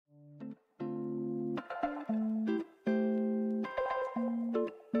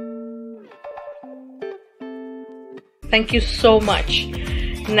Thank you so much.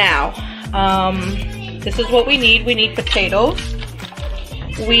 Now, this is what we need. We need potatoes.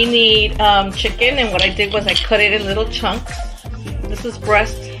 We need chicken, and what I did was I cut it in little chunks. This is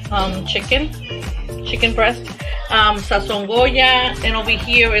breast chicken breast. Sazon Goya, and over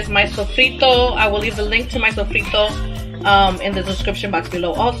here is my sofrito. I will leave the link to my sofrito in the description box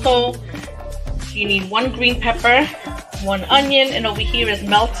below also. You need 1 green pepper, 1 onion, and over here is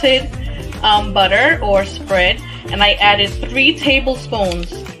melted butter or spread, and I added 3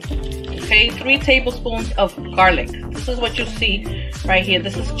 tablespoons. Okay, 3 tablespoons of garlic. This is what you see right here.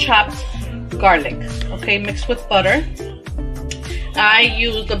 This is chopped garlic, okay, mixed with butter. I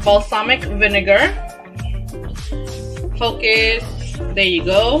use the balsamic vinegar. Focus, there you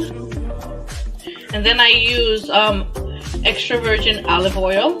go. And then I use extra virgin olive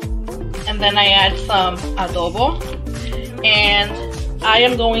oil, and then I add some adobo, and I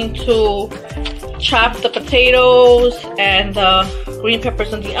am going to chop the potatoes and the green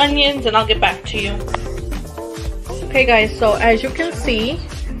peppers and the onions, and I'll get back to you. Okay guys, so as you can see,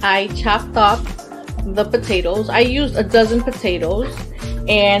 I chopped up the potatoes. I used a dozen potatoes,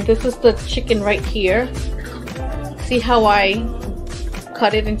 and this is the chicken right here. See how I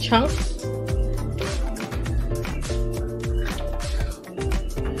cut it in chunks?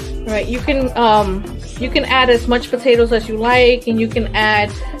 Right, you can add as much potatoes as you like, and you can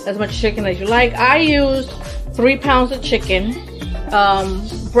add as much chicken as you like. I used 3 pounds of chicken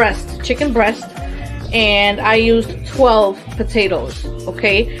breast, and I used 12 potatoes.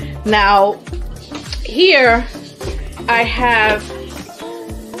 Okay, now here I have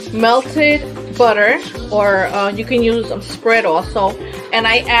melted butter, or you can use spread also, and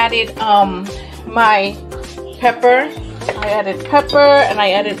I added my pepper. I added pepper, and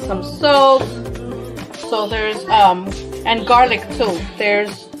I added some salt. So there's and garlic too.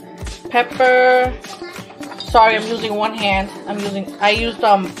 There's pepper. Sorry, I'm using one hand. I used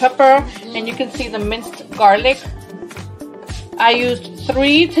pepper, and you can see the minced garlic. I used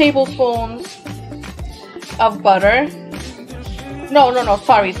 3 tablespoons of butter. No,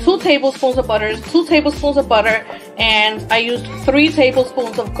 sorry, 2 tablespoons of butter, 2 tablespoons of butter, and I used 3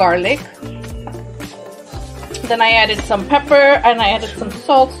 tablespoons of garlic. Then I added some pepper, and I added some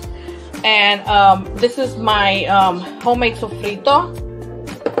salt, and this is my homemade sofrito.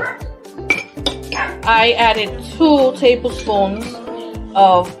 I added 2 tablespoons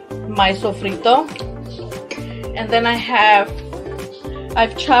of my sofrito, and then I've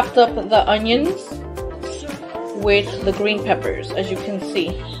chopped up the onions with the green peppers. As you can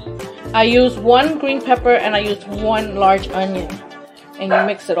see, I used 1 green pepper, and I used 1 large onion, and you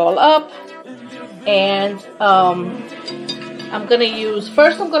mix it all up. And I'm gonna use,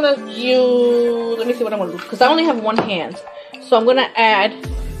 let me see what I'm gonna do, because I only have 1 hand. So I'm gonna add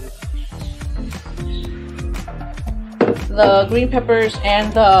the green peppers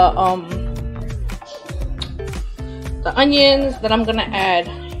and the onions. Then I'm gonna add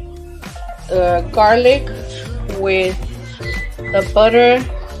garlic with the butter,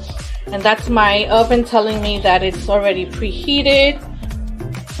 and that's my oven telling me that it's already preheated.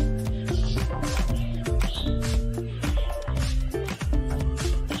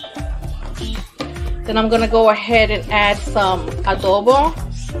 Then I'm gonna go ahead and add some adobo.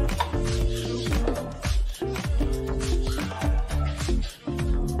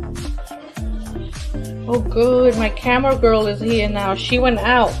 Oh good, my camera girl is here now. She went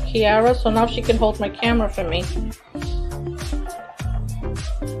out, Kiara, so now she can hold my camera for me.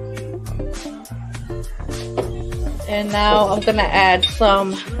 And now I'm gonna add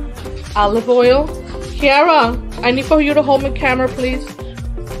some olive oil. Kiara, I need for you to hold my camera, please.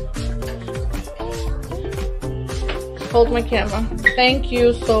 Hold my camera. Thank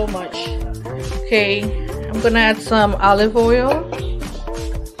you so much. Okay, I'm gonna add some olive oil.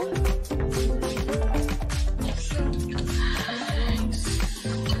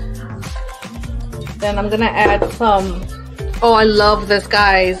 Then I'm gonna add some, oh I love this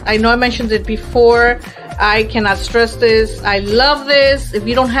guys. I know I mentioned it before. I cannot stress this. I love this. If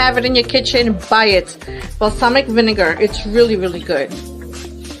you don't have it in your kitchen, buy it. Balsamic vinegar. It's really, really good.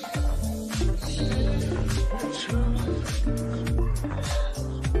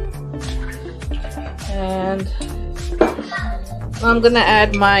 And I'm gonna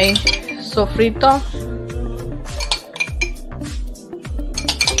add my sofrito.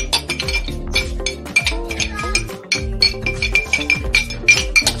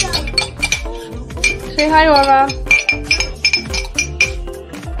 Say hi, Aura.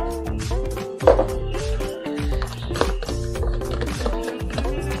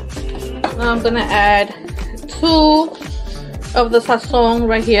 Now I'm gonna add 2 of the sazon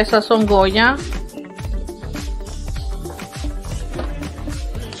right here, sazon Goya.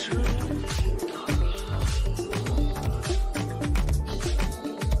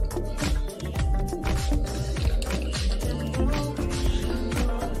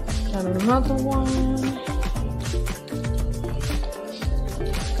 another one.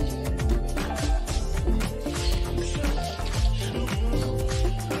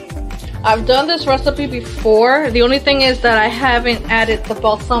 I've done this recipe before. The only thing is that I haven't added the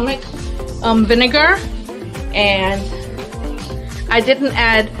balsamic vinegar, and I didn't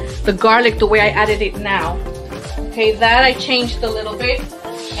add the garlic the way I added it now. Okay, that I changed a little bit,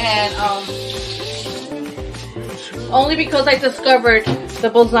 and only because I discovered the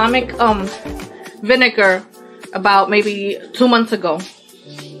balsamic vinegar about maybe 2 months ago.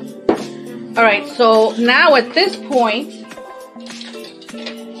 All right, so now at this point,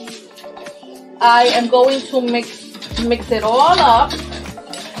 I am going to mix it all up.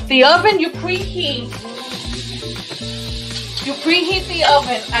 The oven you preheat the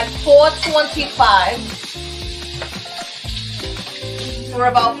oven at 425 for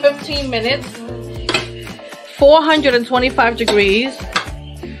about 15 minutes. 425 degrees.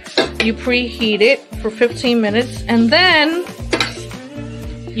 You preheat it for 15 minutes, and then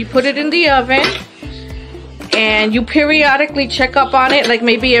you put it in the oven. And you periodically check up on it, like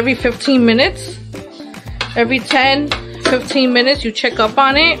maybe every 15 minutes. Every 10-15 minutes you check up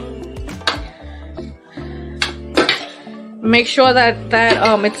on it. Make sure that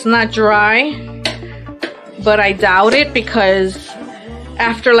it's not dry, but I doubt it, because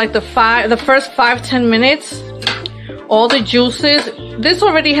after like the first 5-10 minutes, all the juices, this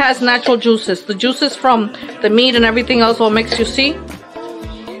already has natural juices, the juices from the meat and everything else all mixed, you see?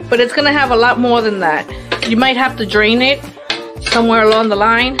 But it's gonna have a lot more than that. You might have to drain it somewhere along the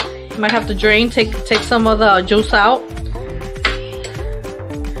line. You might have to drain, take some of the juice out.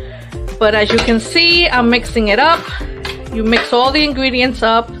 But as you can see, I'm mixing it up. You mix all the ingredients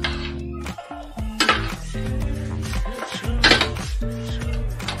up.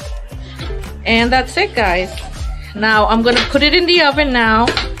 And that's it, guys. Now I'm gonna put it in the oven now.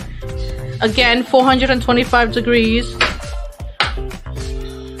 Again, 425 degrees.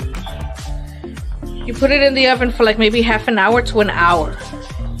 You put it in the oven for like maybe half an hour to an hour.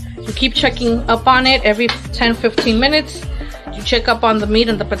 You keep checking up on it every 10-15 minutes. You check up on the meat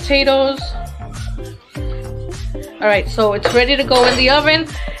and the potatoes. Alright, so it's ready to go in the oven,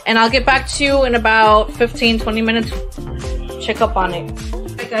 and I'll get back to you in about 15-20 minutes. Check up on it.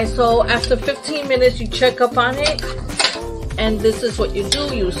 Alright guys, so after 15 minutes you check up on it, and this is what you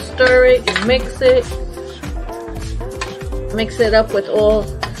do. You stir it, you mix it. Mix it up with all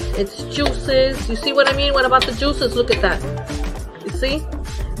its juices. You see what I mean? What about the juices? Look at that. You see?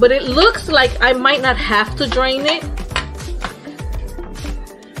 But it looks like I might not have to drain it.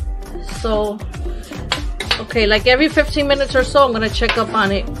 So, okay, like every 15 minutes or so, I'm gonna check up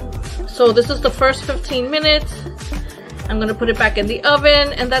on it. So this is the first 15 minutes. I'm gonna put it back in the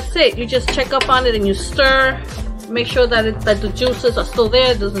oven, and that's it. You just check up on it and you stir. Make sure that the juices are still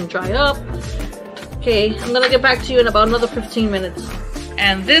there, it doesn't dry up. Okay, I'm gonna get back to you in about another 15 minutes.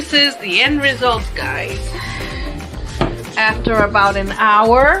 And this is the end result, guys. After about an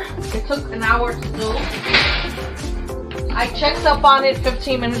hour, it took an hour to do. I checked up on it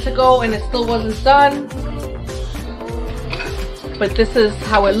 15 minutes ago and it still wasn't done. But this is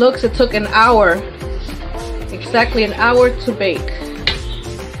how it looks. It took an hour, exactly an hour to bake.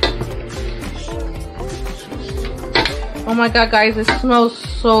 Oh my god, guys, it smells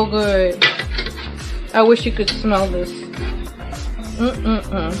so good. I wish you could smell this.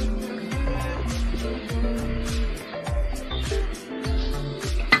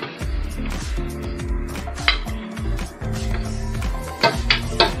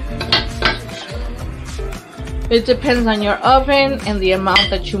 It depends on your oven and the amount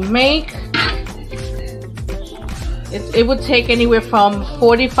that you make. It would take anywhere from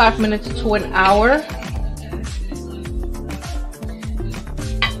 45 minutes to an hour.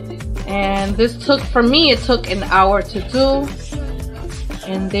 And this took, for me, it took an hour to do.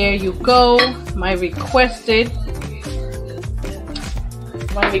 And there you go, my requested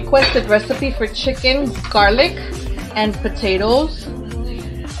recipe for chicken, garlic, and potatoes.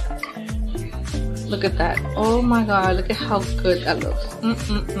 Look at that. Oh my god, look at how good that looks.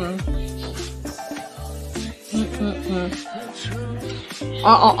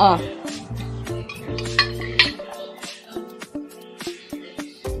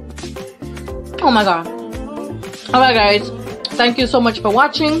 Oh my god. Alright guys, thank you so much for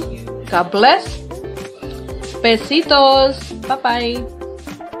watching. God bless. Besitos. Bye bye.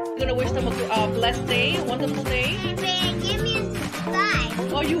 I'm gonna wish them a blessed day, a wonderful day. Give me a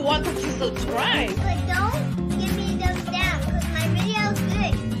subscribe. Oh, you want them to subscribe? But don't